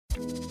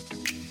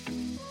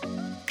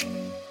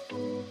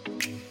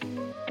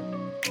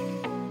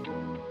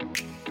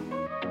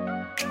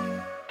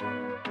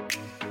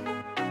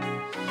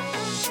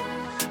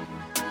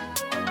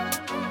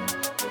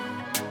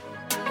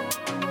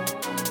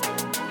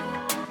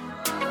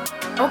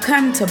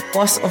Welcome to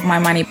Boss of My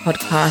Money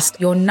podcast,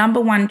 your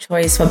number one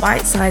choice for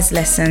bite-sized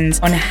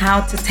lessons on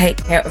how to take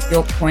care of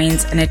your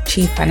coins and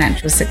achieve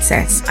financial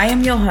success. I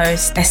am your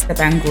host, Esther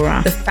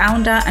Bangura, the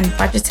founder and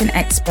budgeting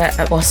expert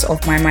at Boss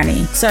of My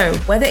Money. So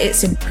whether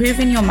it's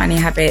improving your money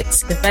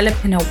habits,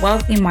 developing a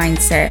wealthy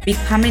mindset,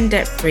 becoming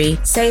debt-free,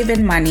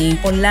 saving money,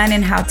 or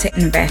learning how to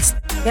invest,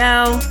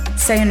 girl,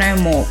 say no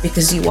more,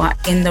 because you are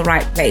in the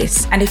right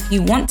place. And if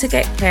you want to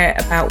get clear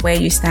about where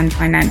you stand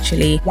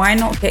financially, why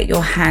not get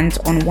your hands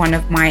on one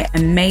of my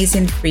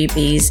amazing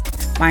freebies,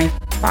 my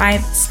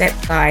 5-step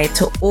guide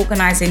to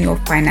organizing your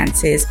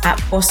finances at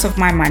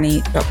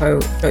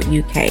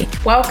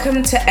bossofmymoney.co.uk.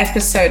 Welcome to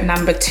episode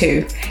number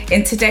 2.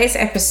 In today's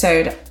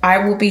episode, I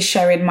will be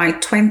sharing my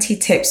 20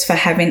 tips for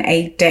having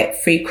a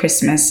debt-free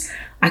Christmas.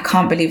 I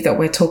can't believe that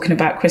we're talking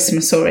about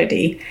Christmas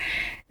already.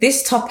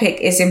 This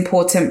topic is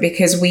important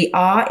because we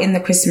are in the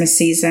Christmas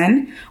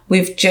season.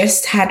 We've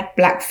just had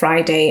Black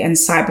Friday and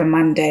Cyber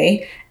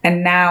Monday,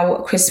 and now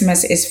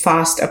Christmas is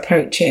fast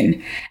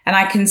approaching. And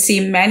I can see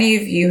many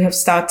of you have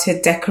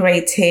started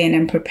decorating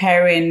and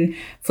preparing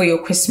for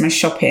your Christmas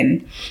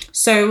shopping.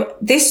 So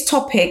this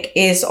topic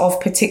is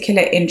of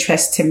particular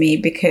interest to me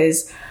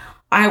because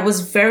I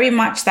was very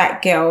much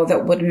that girl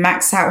that would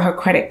max out her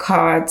credit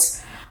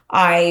cards.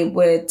 I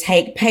would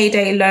take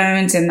payday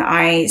loans and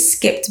I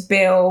skipped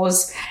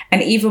bills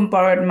and even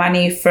borrowed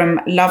money from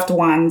loved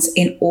ones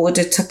in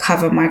order to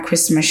cover my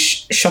Christmas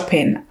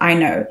shopping. I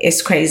know,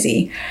 it's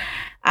crazy.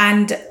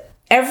 And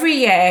every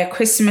year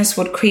Christmas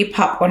would creep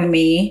up on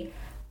me,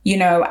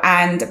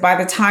 and by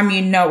the time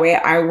you know it,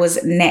 I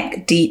was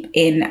neck deep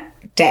in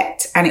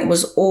debt. And it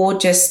was all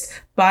just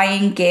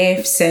buying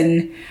gifts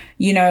and,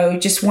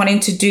 just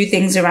wanting to do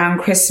things around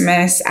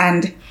Christmas.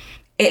 And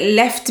it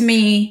left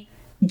me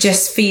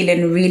just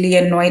feeling really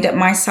annoyed at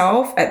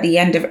myself at the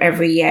end of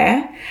every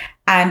year.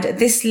 And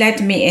this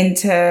led me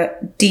into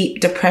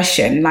deep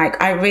depression.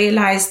 Like, I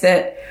realized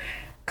that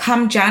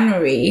come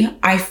January,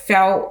 I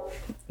felt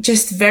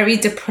just very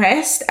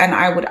depressed and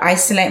I would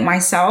isolate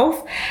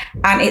myself.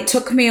 And it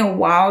took me a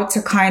while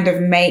to kind of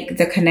make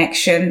the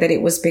connection that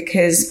it was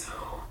because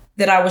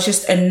that I was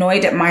just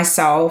annoyed at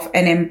myself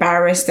and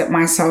embarrassed at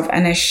myself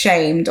and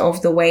ashamed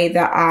of the way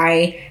that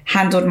I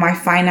handled my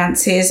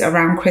finances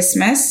around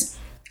Christmas.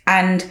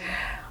 And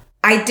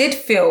I did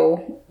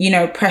feel,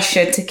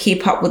 pressured to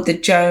keep up with the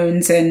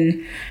Jones,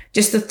 and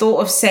just the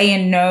thought of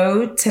saying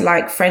no to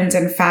like friends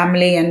and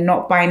family and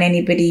not buying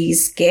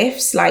anybody's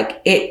gifts,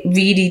 like it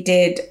really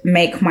did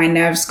make my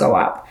nerves go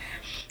up.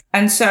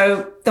 And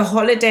so the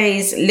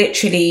holidays,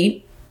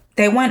 literally,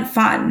 they weren't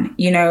fun.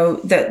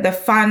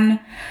 The fun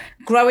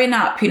growing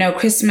up,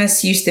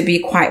 Christmas used to be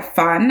quite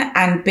fun,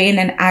 and being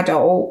an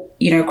adult,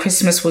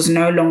 Christmas was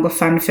no longer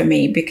fun for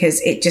me because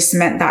it just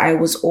meant that I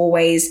was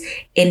always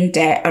in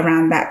debt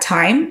around that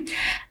time.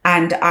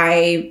 And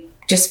I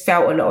just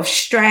felt a lot of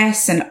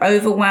stress and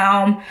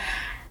overwhelm,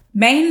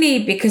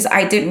 mainly because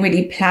I didn't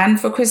really plan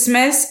for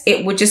Christmas.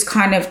 It would just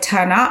kind of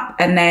turn up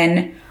and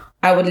then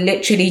I would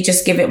literally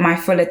just give it my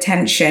full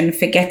attention,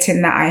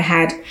 forgetting that I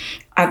had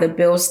other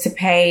bills to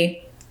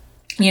pay,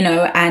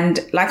 and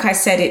like I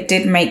said, it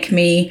did make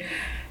me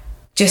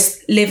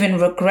just live in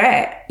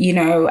regret,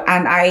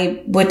 and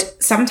I would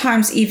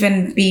sometimes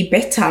even be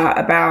bitter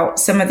about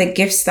some of the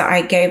gifts that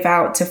I gave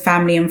out to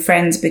family and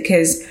friends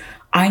because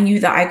I knew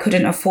that I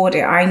couldn't afford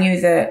it. I knew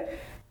that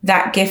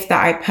that gift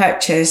that I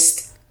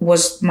purchased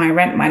was my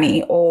rent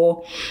money,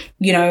 or,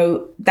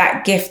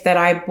 that gift that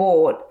I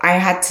bought, I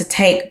had to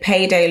take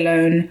payday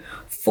loan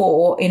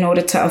for in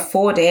order to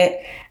afford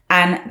it.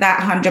 And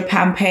that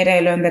 £100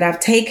 payday loan that I've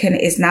taken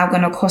is now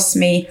going to cost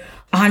me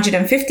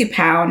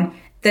 £150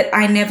 that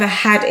I never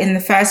had in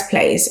the first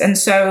place. And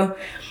so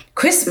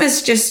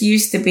Christmas just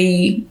used to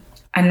be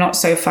a not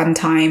so fun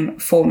time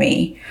for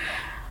me.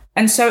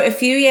 And so a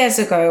few years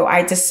ago,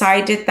 I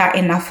decided that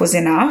enough was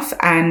enough.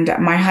 And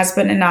my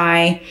husband and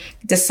I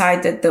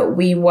decided that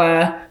we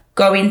were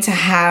going to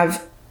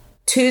have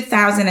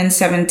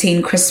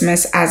 2017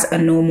 Christmas as a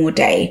normal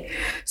day.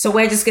 So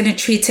we're just going to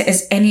treat it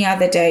as any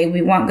other day.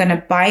 We weren't going to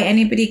buy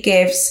anybody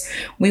gifts.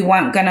 We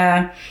weren't going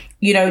to,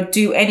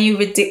 do any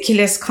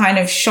ridiculous kind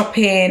of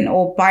shopping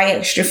or buy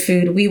extra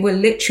food. We were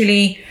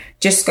literally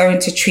just going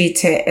to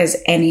treat it as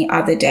any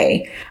other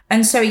day.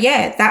 And so,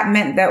 that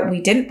meant that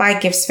we didn't buy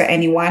gifts for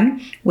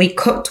anyone. We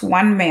cooked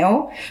one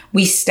meal.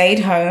 We stayed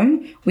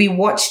home. We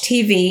watched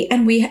TV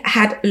and we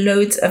had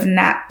loads of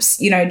naps,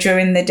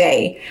 during the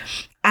day.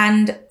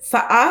 And for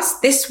us,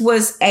 this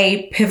was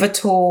a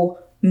pivotal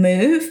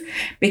move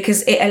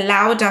because it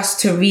allowed us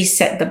to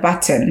reset the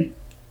button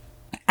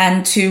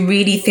and to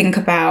really think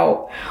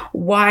about,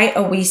 why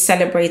are we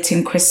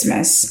celebrating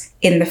Christmas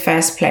in the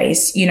first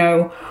place?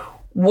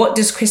 What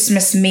does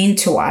Christmas mean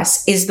to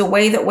us? Is the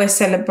way that we're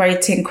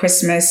celebrating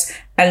Christmas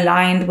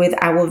aligned with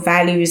our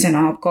values and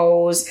our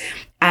goals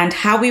and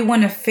how we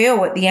want to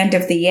feel at the end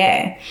of the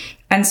year.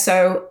 And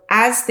so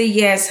as the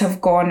years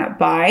have gone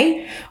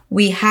by,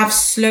 we have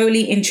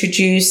slowly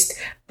introduced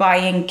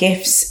buying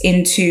gifts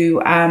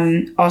into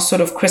our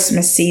sort of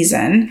Christmas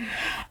season,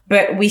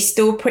 but we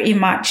still pretty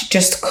much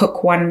just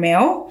cook one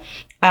meal.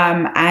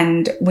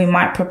 And we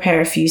might prepare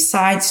a few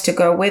sides to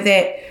go with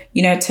it,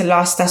 to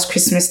last us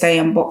Christmas Day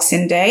and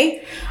Boxing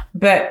Day.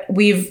 But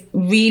we've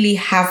really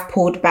have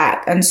pulled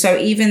back. And so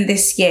even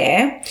this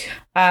year,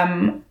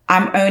 I'm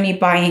only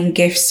buying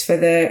gifts for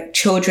the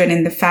children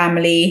in the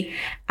family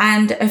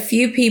and a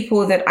few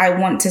people that I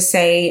want to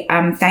say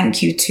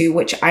thank you to,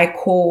 which I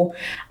call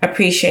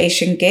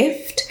appreciation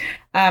gift.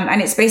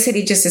 And it's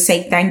basically just to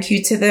say thank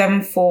you to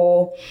them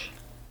for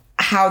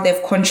how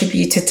they've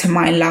contributed to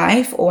my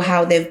life or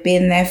how they've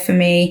been there for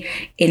me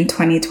in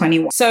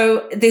 2021.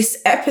 So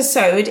this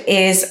episode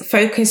is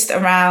focused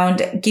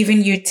around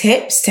giving you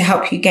tips to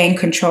help you gain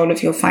control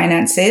of your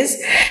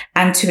finances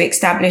and to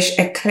establish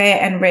a clear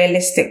and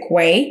realistic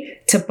way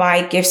to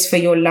buy gifts for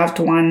your loved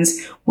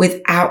ones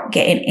without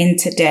getting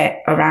into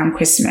debt around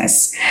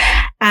Christmas.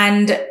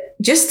 And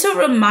just to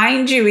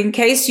remind you, in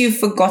case you've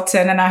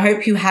forgotten, and I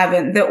hope you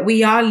haven't, that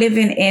we are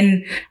living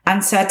in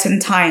uncertain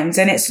times.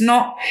 And it's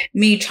not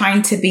me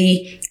trying to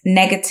be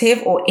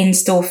negative or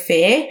instill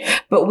fear,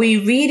 but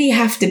we really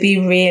have to be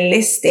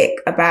realistic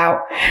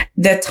about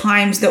the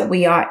times that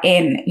we are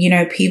in.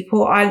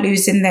 People are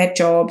losing their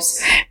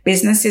jobs,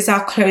 businesses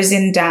are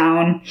closing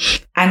down.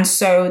 And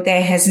so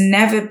there has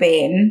never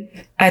been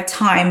a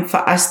time for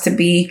us to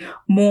be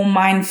more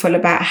mindful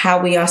about how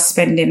we are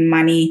spending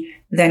money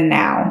than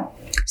now.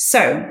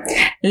 So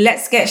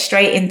let's get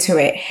straight into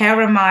it.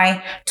 Here are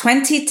my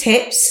 20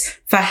 tips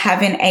for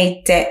having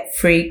a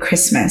debt-free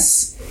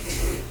Christmas.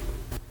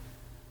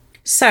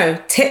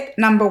 So tip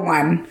number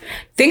 1,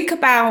 think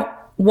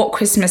about what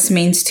Christmas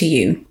means to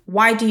you.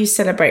 Why do you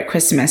celebrate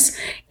Christmas?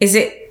 Is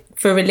it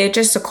for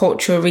religious or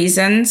cultural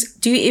reasons?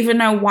 Do you even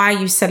know why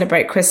you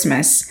celebrate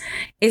Christmas?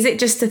 Is it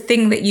just a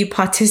thing that you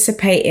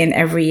participate in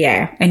every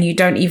year and you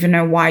don't even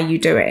know why you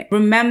do it?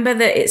 Remember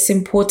that it's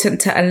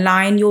important to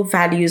align your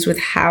values with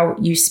how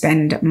you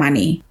spend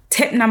money.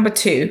 Tip number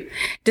 2,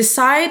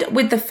 decide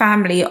with the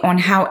family on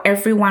how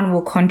everyone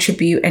will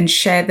contribute and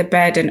share the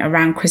burden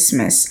around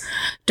Christmas.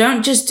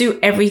 Don't just do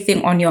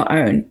everything on your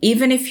own.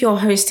 Even if you're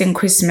hosting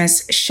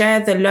Christmas, share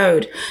the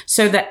load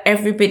so that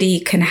everybody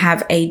can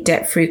have a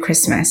debt-free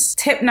Christmas.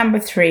 Tip number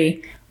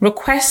 3,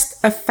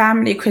 request a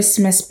family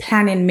Christmas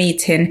planning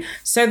meeting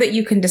so that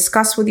you can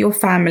discuss with your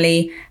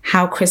family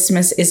how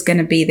Christmas is going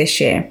to be this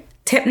year.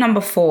 Tip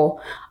number 4,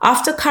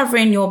 after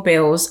covering your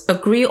bills,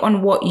 agree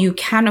on what you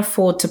can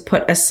afford to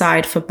put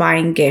aside for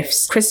buying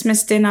gifts,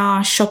 Christmas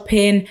dinner,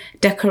 shopping,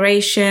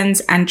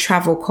 decorations, and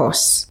travel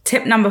costs.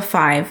 Tip number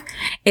 5,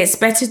 it's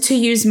better to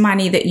use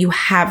money that you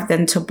have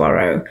than to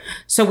borrow.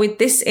 So with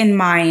this in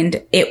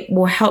mind, it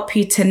will help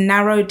you to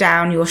narrow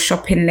down your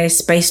shopping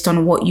list based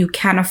on what you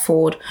can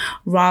afford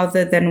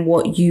rather than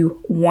what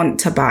you want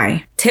to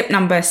buy. Tip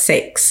number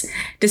 6,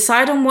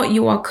 decide on what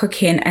you are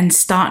cooking and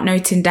start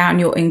noting down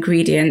your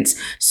ingredients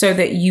so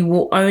that you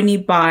will only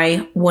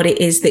buy what it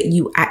is that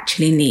you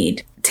actually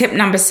need. Tip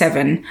number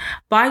 7,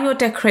 buy your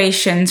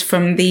decorations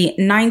from the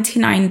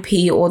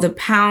 99p or the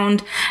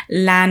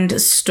Poundland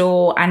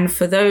store. And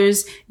for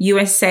those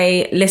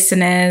USA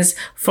listeners,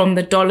 from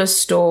the dollar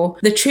store.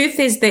 The truth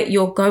is that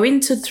you're going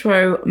to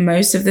throw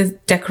most of the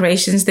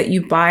decorations that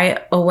you buy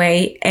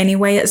away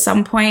anyway at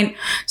some point.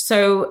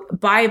 So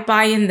by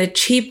buying the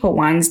cheaper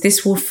ones,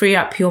 this will free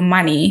up your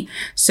money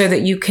so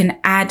that you can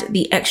add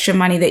the extra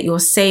money that you're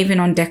saving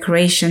on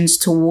decorations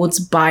towards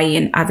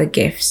buying other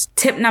gifts.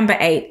 Tip number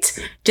 8,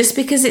 just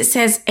because it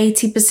says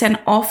 80%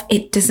 off,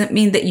 it doesn't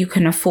mean that you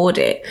can afford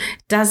it.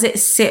 Does it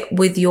sit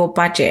with your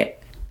budget?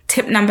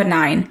 Tip number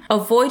 9,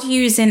 avoid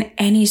using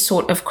any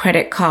sort of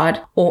credit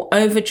card or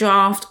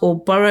overdraft or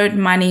borrowed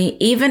money,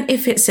 even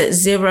if it's at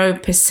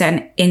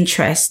 0%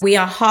 interest. We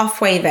are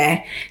halfway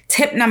there.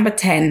 Tip number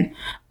 10,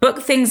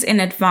 book things in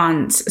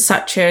advance,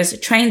 such as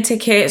train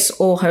tickets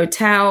or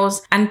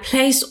hotels, and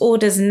place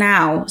orders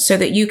now so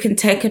that you can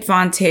take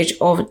advantage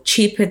of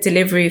cheaper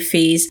delivery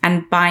fees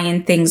and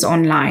buying things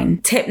online.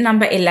 Tip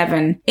number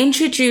 11,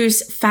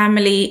 introduce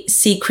Family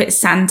Secret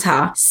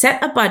Santa.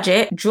 Set a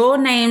budget, draw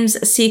names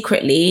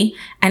secretly,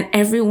 and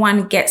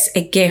everyone gets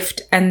a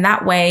gift. And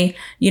that way,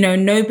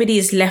 nobody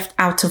is left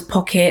out of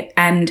pocket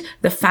and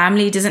the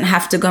family doesn't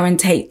have to go and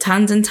take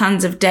tons and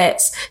tons of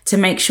debts to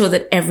make sure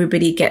that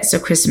everybody gets a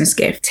Christmas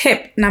gift.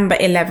 Tip number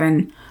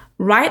 11,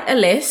 write a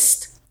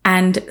list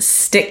and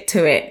stick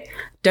to it.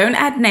 Don't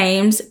add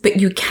names, but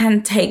you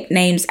can take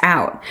names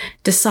out.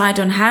 Decide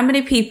on how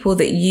many people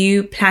that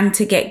you plan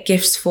to get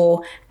gifts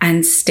for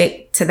and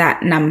stick to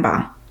that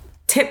number.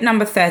 Tip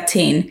number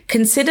 13,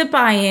 consider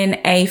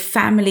buying a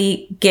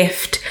family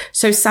gift.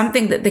 So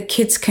something that the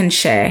kids can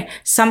share,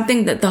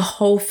 something that the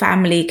whole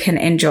family can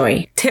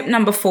enjoy. Tip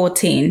number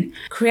 14,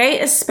 create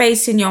a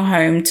space in your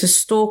home to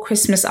store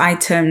Christmas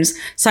items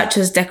such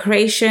as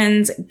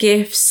decorations,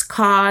 gifts,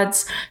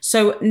 cards.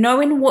 So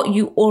knowing what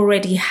you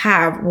already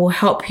have will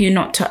help you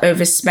not to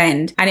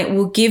overspend, and it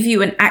will give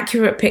you an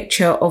accurate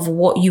picture of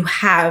what you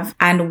have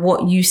and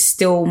what you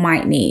still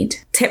might need.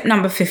 Tip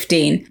number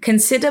 15,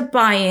 consider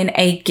buying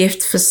a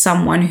gift for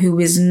someone who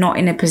is not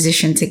in a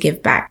position to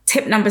give back.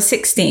 Tip number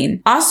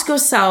 16, ask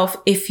yourself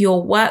if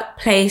your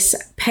workplace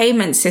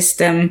payment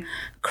system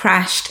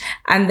crashed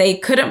and they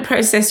couldn't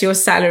process your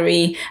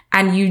salary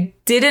and you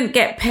didn't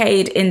get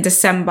paid in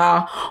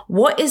December.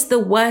 What is the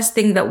worst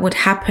thing that would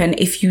happen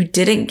if you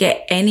didn't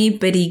get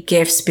anybody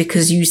gifts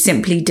because you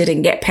simply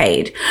didn't get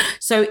paid?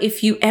 So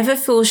if you ever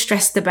feel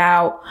stressed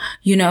about,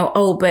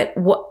 oh, but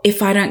what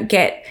if I don't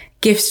get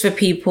gifts for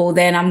people,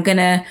 then I'm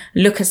gonna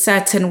look a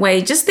certain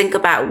way. Just think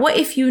about, what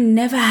if you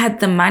never had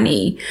the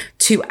money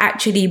to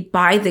actually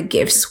buy the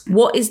gifts?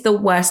 What is the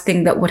worst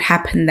thing that would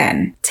happen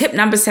then? Tip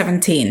number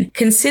 17,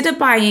 consider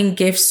buying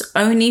gifts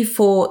only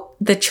for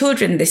the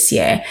children this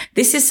year.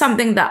 This is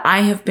something that I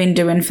have been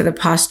doing for the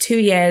past 2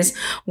 years,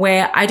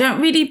 where I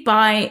don't really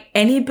buy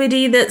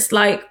anybody that's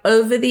like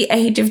over the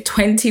age of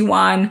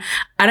 21.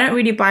 I don't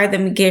really buy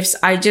them gifts.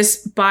 I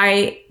just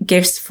buy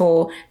gifts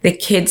for the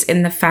kids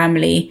in the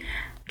family.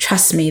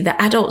 Trust me, the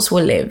adults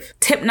will live.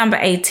 Tip number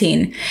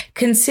 18,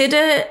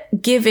 consider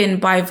giving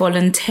by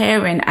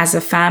volunteering as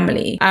a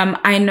family.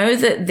 I know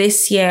that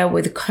this year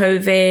with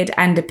COVID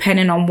and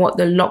depending on what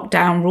the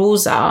lockdown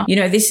rules are,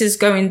 this is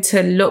going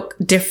to look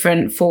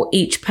different for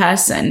each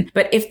person.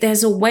 But if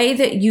there's a way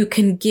that you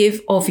can give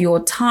of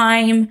your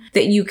time,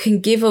 that you can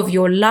give of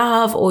your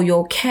love or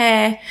your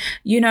care,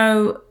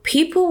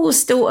 people will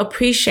still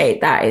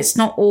appreciate that. It's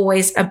not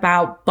always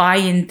about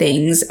buying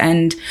things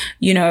and,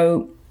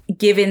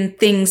 giving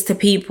things to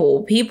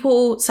people.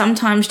 People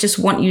sometimes just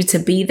want you to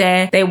be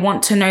there. They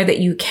want to know that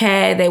you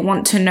care. They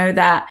want to know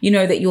that,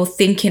 that you're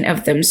thinking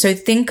of them. So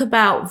think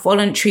about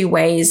voluntary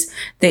ways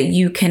that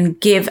you can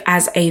give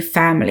as a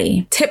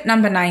family. Tip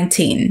number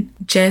 19,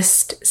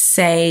 just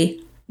say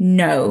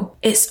no.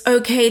 It's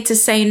okay to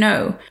say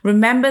no.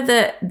 Remember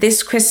that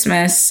this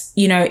Christmas,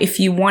 if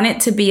you want it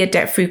to be a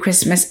debt-free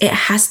Christmas, it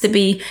has to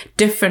be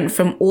different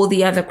from all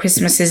the other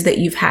Christmases that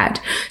you've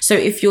had. So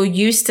if you're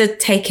used to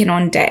taking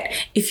on debt,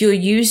 if you're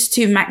used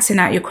to maxing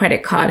out your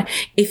credit card,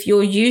 if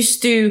you're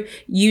used to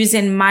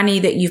using money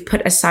that you've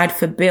put aside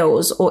for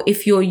bills, or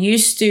if you're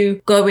used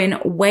to going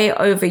way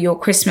over your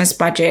Christmas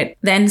budget,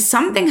 then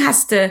something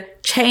has to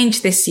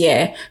change this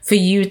year for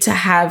you to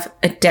have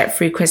a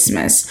debt-free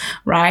Christmas,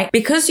 right?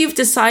 Because you've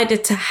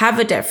decided to have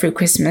a debt-free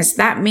Christmas,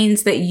 that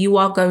means that you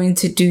are going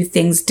to do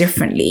things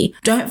differently.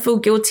 Don't feel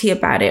guilty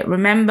about it.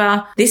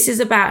 Remember, this is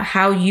about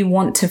how you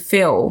want to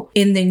feel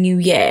in the new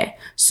year.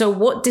 So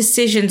what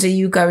decisions are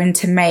you going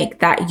to make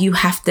that you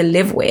have to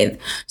live with?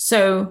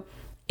 So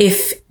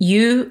if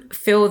you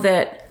feel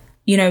that,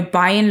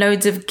 buying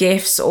loads of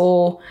gifts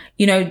or,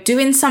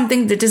 doing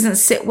something that doesn't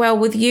sit well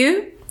with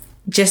you,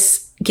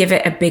 just give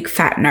it a big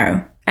fat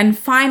no. And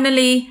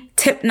finally,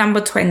 tip number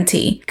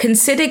 20,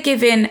 consider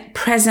giving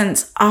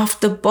presents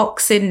after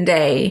Boxing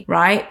Day,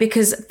 right?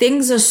 Because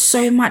things are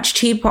so much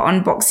cheaper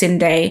on Boxing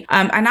Day.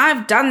 And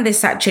I've done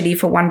this actually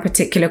for one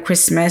particular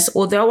Christmas.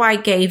 Although I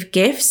gave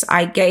gifts,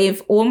 I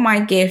gave all my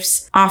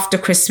gifts after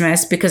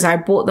Christmas because I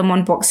bought them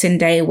on Boxing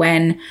Day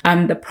when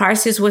the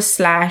prices were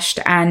slashed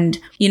and,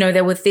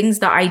 there were things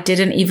that I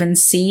didn't even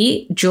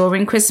see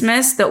during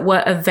Christmas that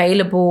were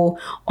available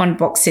on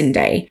Boxing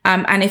Day.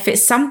 And if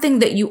it's something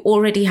that you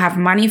already have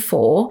money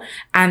for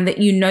and that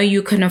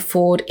you can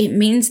afford, it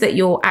means that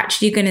you're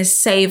actually going to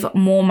save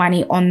more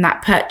money on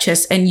that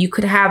purchase, and you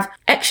could have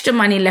extra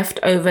money left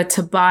over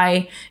to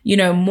buy,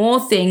 more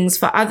things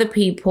for other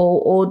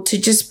people, or to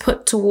just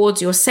put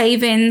towards your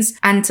savings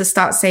and to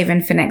start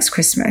saving for next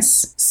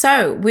Christmas.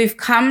 So we've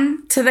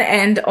come to the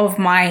end of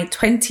my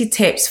 20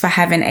 tips for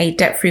having a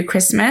debt-free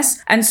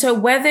Christmas. And so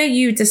whether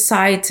you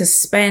decide to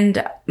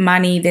spend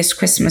money this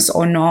Christmas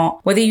or not,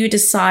 whether you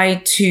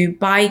decide to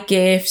buy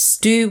gifts,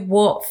 do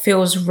what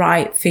feels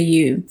right for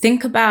you.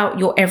 Think about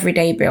your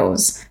everyday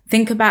bills.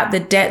 Think about the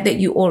debt that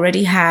you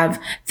already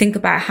have. Think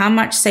about how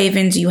much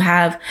savings you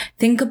have.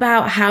 Think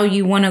about how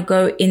you want to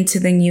go into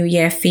the new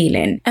year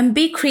feeling, and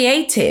be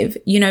creative.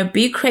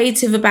 Be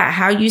creative about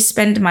how you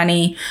spend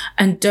money,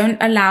 and don't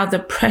allow the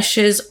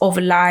pressures of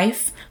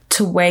life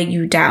to weigh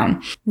you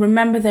down.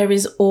 Remember, there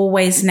is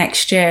always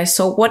next year.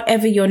 So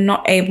whatever you're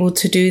not able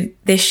to do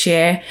this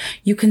year,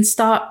 you can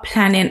start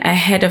planning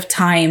ahead of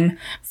time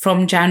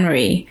from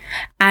January.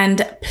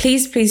 And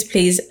please, please,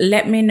 please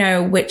let me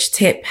know which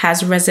tip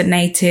has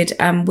resonated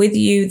with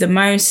you the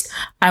most.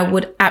 I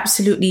would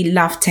absolutely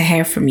love to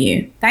hear from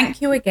you.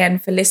 Thank you again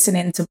for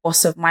listening to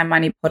Boss of My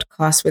Money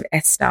podcast with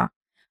Esther.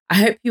 I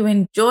hope you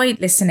enjoyed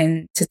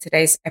listening to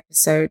today's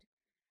episode.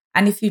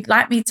 And if you'd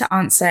like me to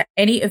answer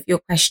any of your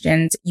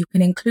questions, you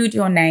can include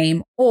your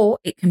name or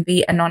it can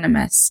be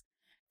anonymous.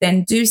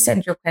 then do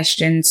send your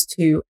questions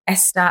to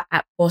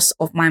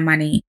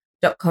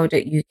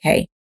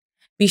esther@bossofmymoney.co.uk.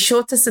 Be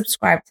sure to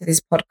subscribe to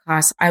this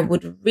podcast. I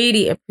would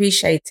really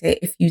appreciate it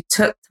if you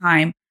took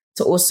time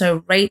to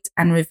also rate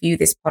and review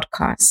this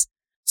podcast.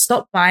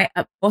 Stop by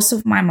at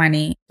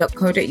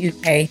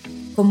bossofmymoney.co.uk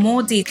for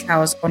more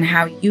details on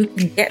how you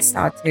can get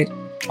started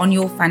on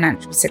your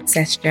financial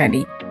success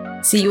journey.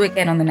 See you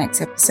again on the next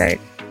episode.